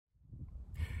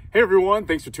Hey everyone,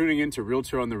 thanks for tuning in to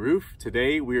Realtor on the Roof.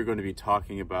 Today we are going to be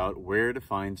talking about where to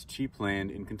find cheap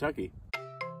land in Kentucky.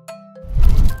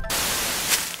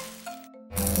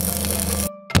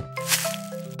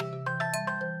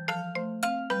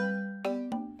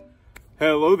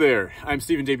 Hello there, I'm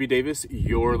Stephen J.B. Davis,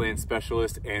 your land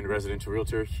specialist and residential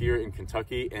realtor here in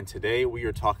Kentucky, and today we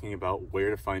are talking about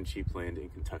where to find cheap land in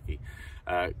Kentucky.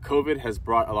 COVID has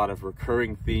brought a lot of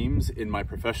recurring themes in my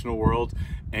professional world,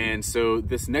 and so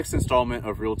this next installment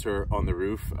of Realtor on the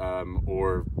Roof,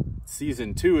 or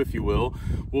season 2 if you will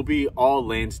be all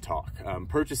land talk,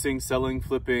 purchasing, selling,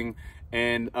 flipping,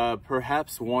 and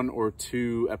perhaps 1 or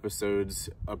 2 episodes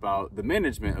about the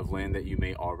management of land that you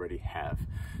may already have.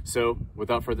 So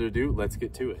without further ado, let's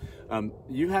get to it.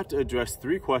 You have to address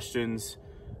 3 questions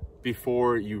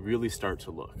before you really start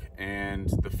to look. And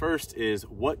the first is,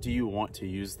 what do you want to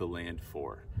use the land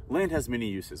for? Land has many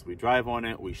uses. We drive on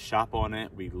it, we shop on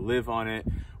it, we live on it,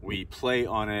 we play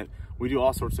on it, we do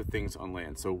all sorts of things on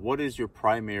land. So what is your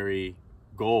primary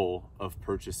goal of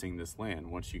purchasing this land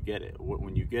once you get it?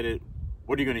 When you get it,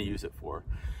 what are you going to use it for?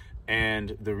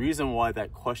 And the reason why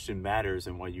that question matters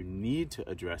and why you need to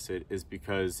address it is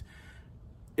because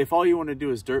if all you want to do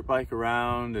is dirt bike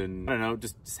around and, I don't know,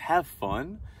 just have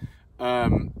fun,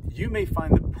 you may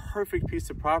find the perfect piece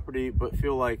of property but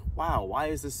feel like, wow, why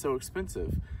is this so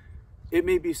expensive? It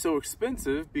may be so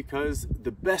expensive because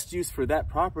the best use for that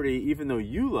property, even though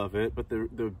you love it, but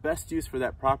the best use for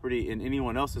that property in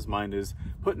anyone else's mind is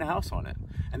putting a house on it.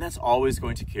 And that's always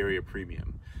going to carry a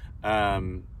premium.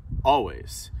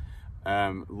 Always.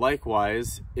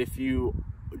 Likewise, if you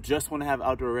just want to have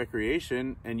outdoor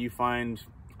recreation and you find,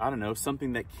 I don't know,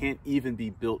 something that can't even be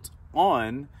built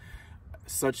on,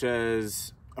 such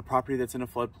as a property that's in a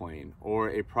floodplain, or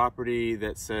a property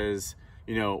that says,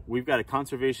 you know, we've got a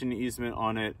conservation easement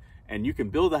on it and you can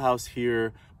build a house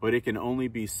here, but it can only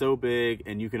be so big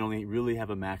and you can only really have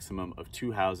a maximum of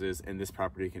 2 houses and this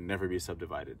property can never be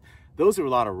subdivided. Those are a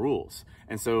lot of rules.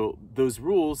 And so those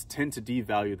rules tend to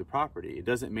devalue the property. It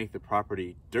doesn't make the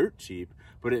property dirt cheap,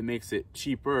 but it makes it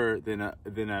cheaper than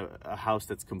a house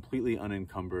that's completely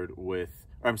unencumbered with,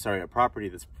 or I'm sorry, a property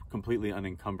that's completely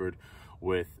unencumbered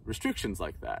with restrictions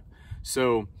like that.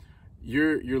 So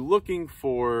you're looking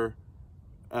for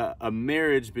a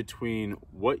marriage between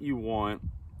what you want,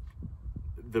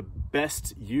 the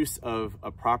best use of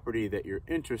a property that you're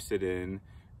interested in,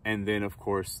 and then of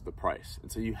course the price.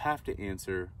 And so you have to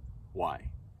answer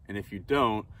why. And if you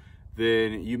don't,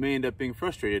 then you may end up being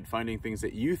frustrated finding things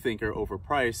that you think are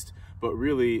overpriced, but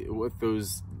really what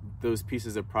those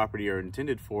pieces of property are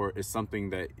intended for is something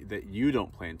that you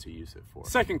don't plan to use it for.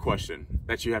 Second question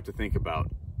that you have to think about,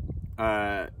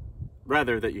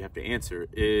 rather that you have to answer,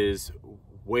 is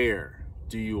where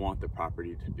do you want the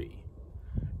property to be?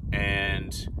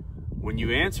 And when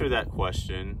you answer that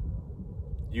question,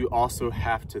 you also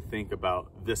have to think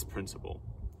about this principle.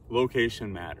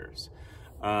 Location matters.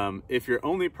 If your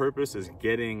only purpose is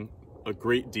getting a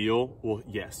great deal, well,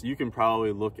 yes, you can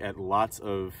probably look at lots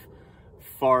of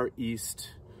far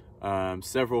east,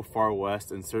 several far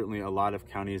west, and certainly a lot of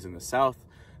counties in the south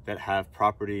that have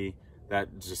property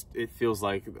that just, it feels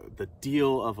like the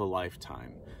deal of a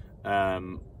lifetime.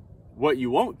 What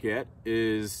you won't get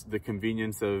is the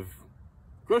convenience of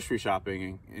grocery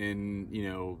shopping in, you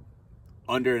know,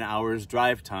 under an hour's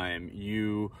drive time.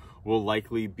 You will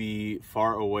likely be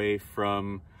far away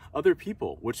from other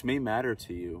people, which may matter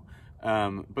to you.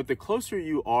 But the closer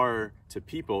you are to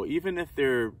people, even if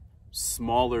they're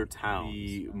smaller towns,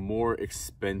 the more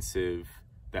expensive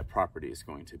that property is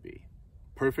going to be.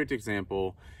 Perfect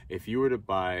example, if you were to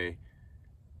buy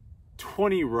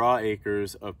 20 raw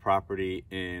acres of property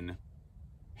in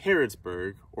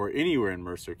Harrodsburg or anywhere in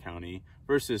Mercer County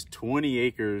versus 20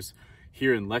 acres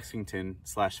here in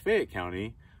Lexington/Fayette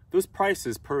County, those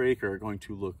prices per acre are going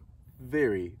to look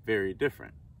very, very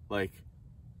different, like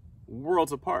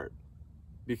worlds apart,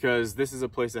 because this is a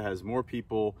place that has more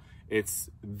people.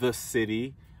 It's the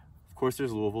city. Of course,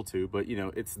 there's Louisville too, but you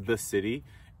know, it's the city.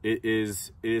 It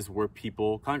is where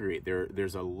people congregate.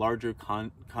 There's a larger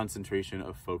concentration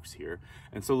of folks here.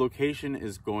 And so location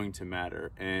is going to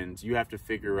matter. And you have to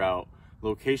figure out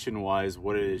location-wise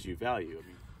what it is you value.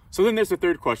 So then there's the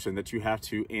third question that you have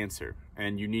to answer.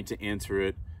 And you need to answer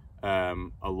it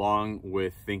along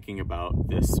with thinking about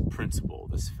this principle,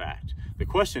 this fact. The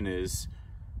question is,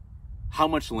 how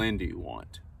much land do you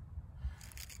want?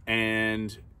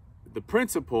 And the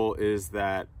principle is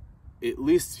that, at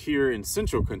least here in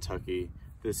central Kentucky,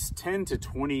 this 10 to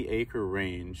 20 acre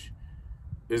range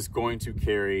is going to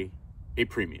carry a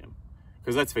premium.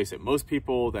 Because let's face it, most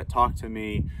people that talk to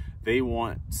me, They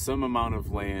want some amount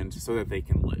of land so that they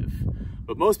can live.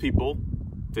 But most people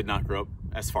did not grow up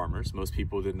as farmers. Most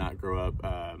people did not grow up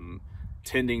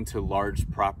tending to large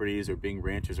properties or being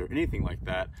ranchers or anything like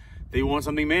that. They want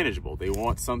something manageable. They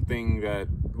want something that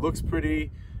looks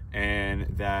pretty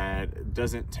and that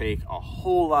doesn't take a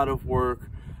whole lot of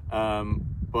work,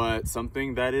 but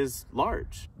something that is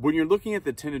large. When you're looking at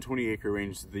the 10 to 20 acre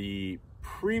range, the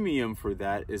premium for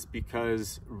that is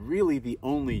because really the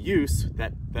only use,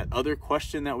 that other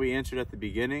question that we answered at the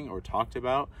beginning or talked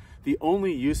about, the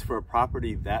only use for a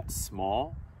property that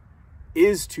small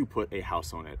is to put a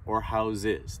house on it or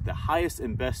houses. The highest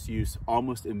and best use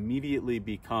almost immediately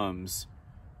becomes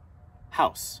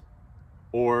house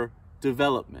or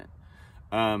development.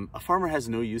 A farmer has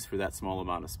no use for that small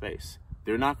amount of space.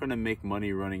 They're not going to make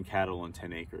money running cattle on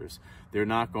 10 acres. They're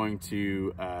not going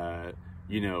to,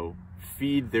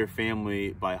 feed their family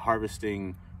by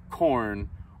harvesting corn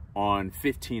on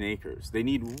 15 acres. They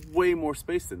need way more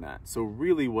space than that. So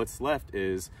really what's left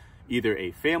is either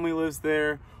a family lives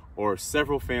there or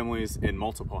several families in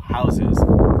multiple houses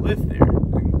live there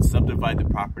and subdivide the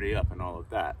property up and all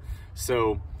of that.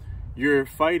 So you're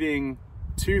fighting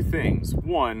two things.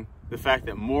 One, the fact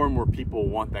that more and more people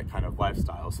want that kind of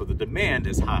lifestyle. So the demand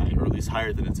is high, or at least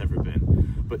higher than it's ever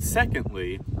been. But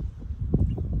secondly,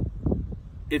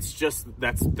 it's just,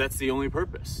 that's the only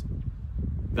purpose.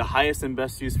 The highest and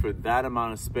best use for that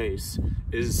amount of space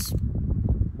is,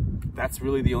 that's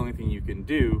really the only thing you can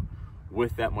do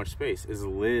with that much space, is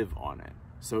live on it.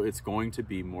 So it's going to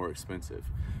be more expensive.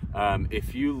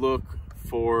 If you look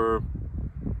for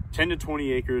 10 to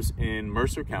 20 acres in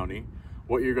Mercer County,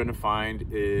 what you're going to find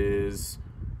is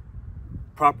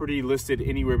property listed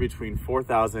anywhere between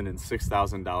 $4,000 and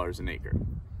 $6,000 an acre.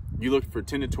 You look for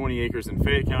 10 to 20 acres in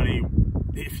Fayette County,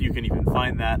 if you can even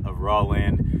find that, of raw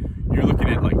land, you're looking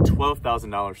at like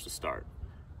 $12,000 to start,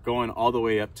 going all the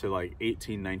way up to like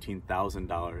 $18,000,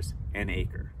 $19,000 an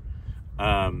acre.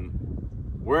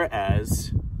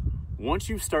 Whereas once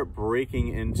you start breaking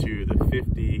into the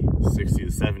 50, 60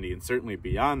 to 70, and certainly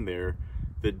beyond there,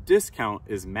 the discount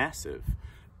is massive.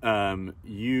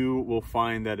 You will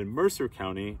find that in Mercer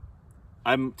County,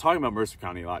 I'm talking about Mercer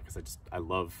County a lot because I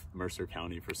love Mercer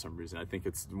County for some reason. I think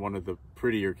it's one of the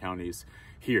prettier counties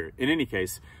here. In any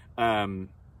case, in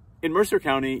Mercer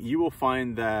County, you will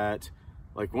find that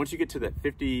like once you get to that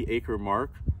 50 acre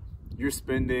mark, you're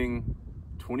spending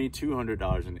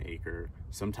 $2,200 an acre,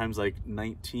 sometimes like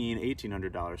 $1,900,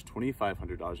 $1,800,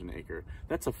 $2,500 an acre.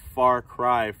 That's a far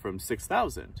cry from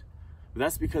 $6,000.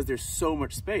 That's because there's so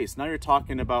much space. Now you're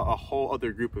talking about a whole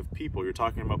other group of people. You're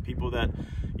talking about people that,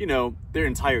 their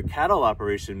entire cattle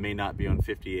operation may not be on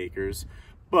 50 acres,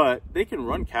 but they can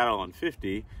run cattle on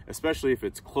 50, especially if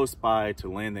it's close by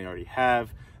to land they already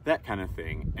have, that kind of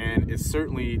thing. And it's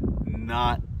certainly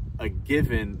not a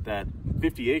given that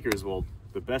 50 acres, well,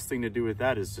 the best thing to do with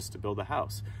that is just to build a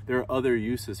house. There are other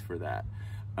uses for that.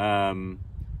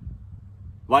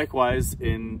 Likewise,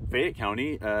 in Fayette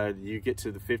County, you get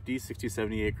to the 50, 60,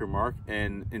 70 acre mark,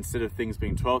 and instead of things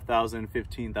being $12,000,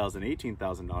 $15,000,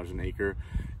 $18,000 an acre,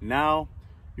 now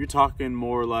you're talking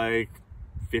more like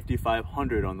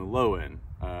 $5,500 on the low end,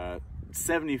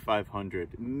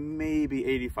 $7,500, maybe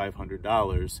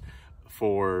 $8,500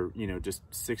 for, just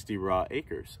 60 raw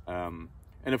acres. And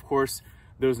of course,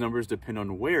 those numbers depend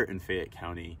on where in Fayette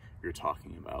County you're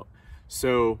talking about.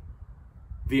 So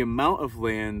the amount of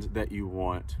land that you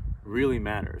want really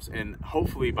matters. And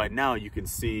hopefully by now you can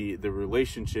see the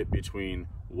relationship between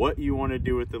what you want to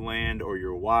do with the land, or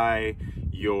your why,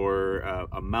 your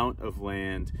amount of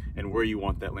land, and where you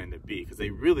want that land to be, because they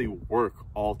really work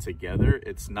all together.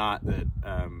 It's not that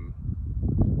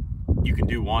you can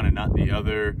do one and not the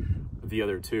other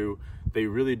two. They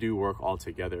really do work all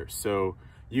together. So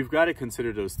you've got to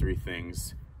consider those three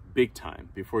things big time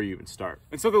before you even start.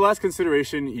 And so the last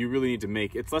consideration you really need to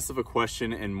make, it's less of a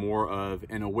question and more of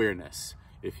an awareness,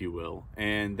 if you will.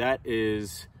 And that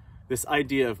is this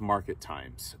idea of market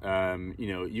times.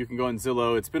 You can go on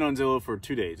Zillow. It's been on Zillow for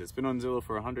 2 days. It's been on Zillow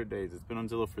for 100 days. It's been on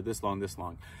Zillow for this long.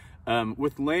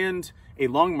 With land, a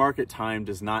long market time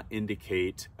does not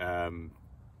indicate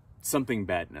something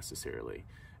bad necessarily.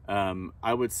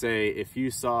 I would say if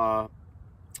you saw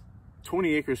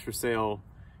 20 acres for sale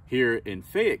here in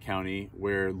Fayette County,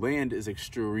 where land is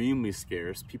extremely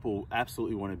scarce, people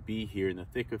absolutely want to be here in the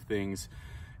thick of things.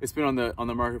 It's been on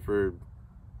the market for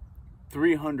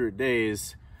 300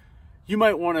 days. You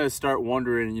might want to start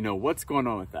wondering, what's going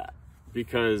on with that,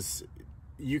 because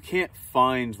you can't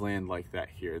find land like that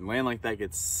here, and land like that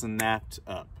gets snapped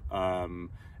up. And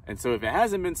so if it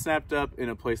hasn't been snapped up in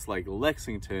a place like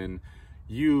Lexington,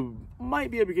 you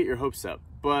might be able to get your hopes up.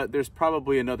 but there's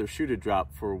probably another shoe to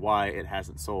drop for why it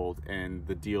hasn't sold and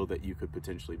the deal that you could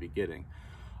potentially be getting.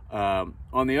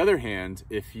 On the other hand,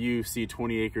 if you see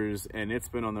 20 acres and it's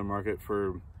been on the market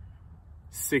for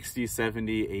 60,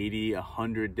 70, 80,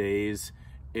 100 days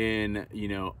in, you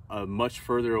know, a much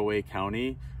further away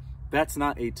county, that's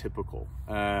not atypical.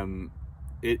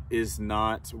 It is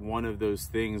not one of those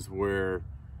things where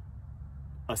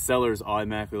a seller's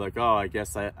automatically like, oh, I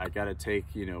guess I got to take,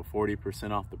 you know,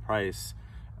 40% off the price.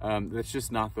 That's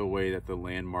just not the way that the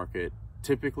land market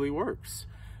typically works.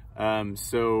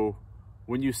 So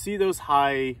when you see those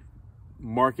high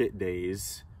market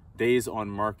days on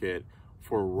market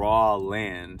for raw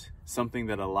land, something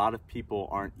that a lot of people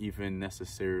aren't even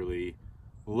necessarily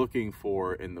looking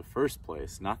for in the first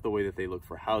place, not the way that they look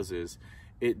for houses,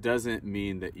 it doesn't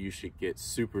mean that you should get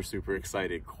super, super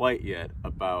excited quite yet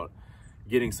about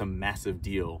getting some massive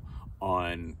deal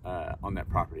on that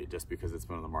property just because it's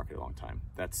been on the market a long time.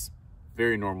 That's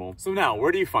very normal. So now,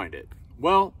 where do you find it?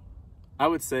 Well, I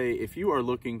would say if you are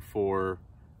looking for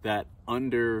that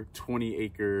under 20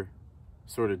 acre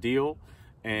sort of deal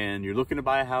and you're looking to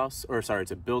buy a house, or sorry,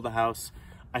 to build a house,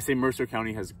 I say Mercer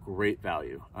County has great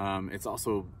value. It's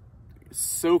also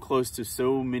so close to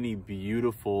so many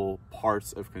beautiful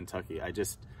parts of Kentucky.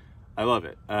 I love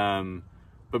it.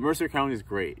 But Mercer County is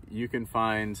great. You can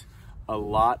find a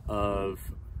lot of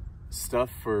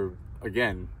stuff for,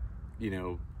 again, you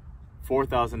know,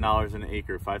 $4,000 an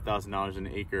acre, $5,000 an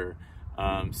acre,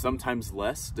 sometimes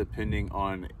less depending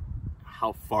on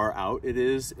how far out it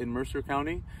is in Mercer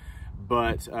County.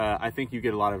 But I think you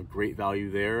get a lot of great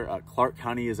value there. Clark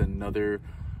County is another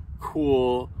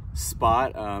cool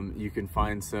spot. You can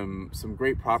find some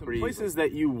great properties, some places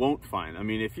that you won't find. I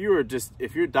mean, if you're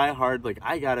diehard, like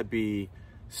I gotta be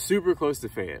super close to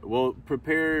Fayette, well,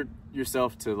 prepare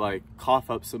yourself to like cough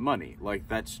up some money. Like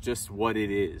that's just what it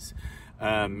is.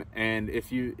 And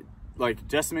if you like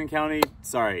Jessamine County,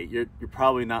 sorry, you're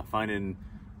probably not finding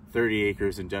 30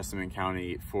 acres in Jessamine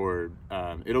County for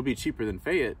it'll be cheaper than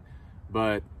Fayette,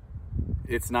 but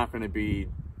it's not going to be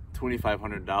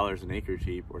 $2,500 an acre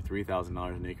cheap or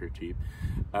 $3,000 an acre cheap.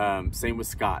 Same with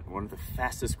Scott, one of the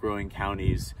fastest growing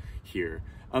counties here.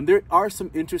 There are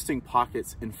some interesting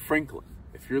pockets in Franklin.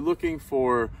 If you're looking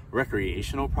for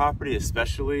recreational property,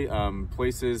 especially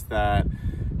places that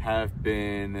have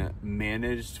been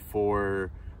managed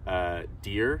for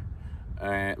deer,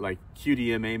 like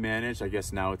QDMA managed, I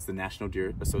guess now it's the National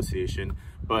Deer Association,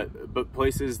 but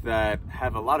places that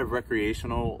have a lot of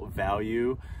recreational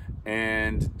value,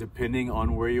 and depending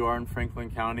on where you are in Franklin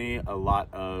County, a lot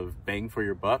of bang for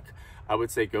your buck, I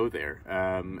would say go there.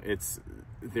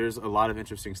 There's a lot of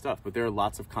interesting stuff, but there are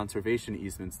lots of conservation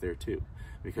easements there too,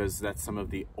 because that's some of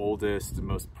the oldest,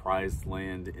 most prized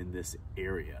land in this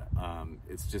area.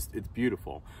 It's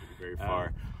beautiful. Very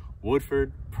far.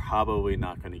 Woodford, probably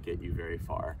not going to get you very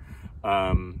far.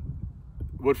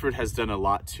 Woodford has done a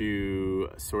lot to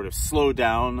sort of slow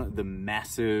down the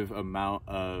massive amount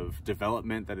of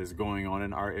development that is going on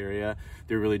in our area.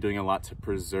 They're really doing a lot to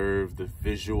preserve the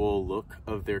visual look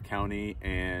of their county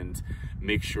and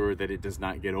make sure that it does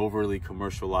not get overly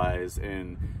commercialized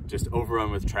and just overrun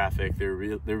with traffic. They're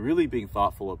really being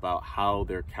thoughtful about how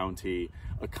their county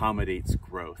accommodates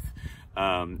growth,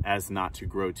 as not to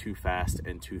grow too fast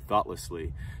and too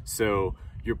thoughtlessly. So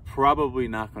you're probably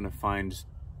not going to find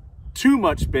too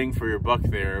much bang for your buck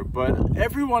there, but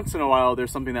every once in a while there's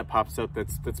something that pops up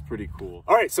that's pretty cool.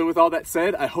 All right, so with all that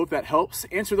said, I hope that helps.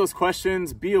 Answer those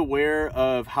questions, be aware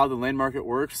of how the land market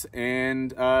works,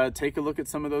 and take a look at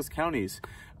some of those counties.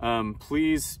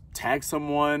 Please tag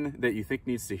someone that you think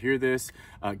needs to hear this.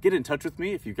 Get in touch with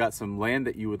me if you've got some land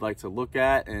that you would like to look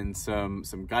at and some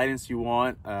guidance you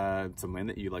want, some land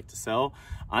that you'd like to sell.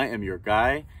 I am your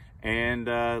guy. And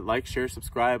like, share,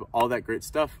 subscribe, all that great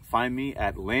stuff. Find me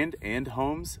at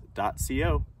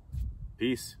landandhomes.co.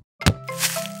 Peace.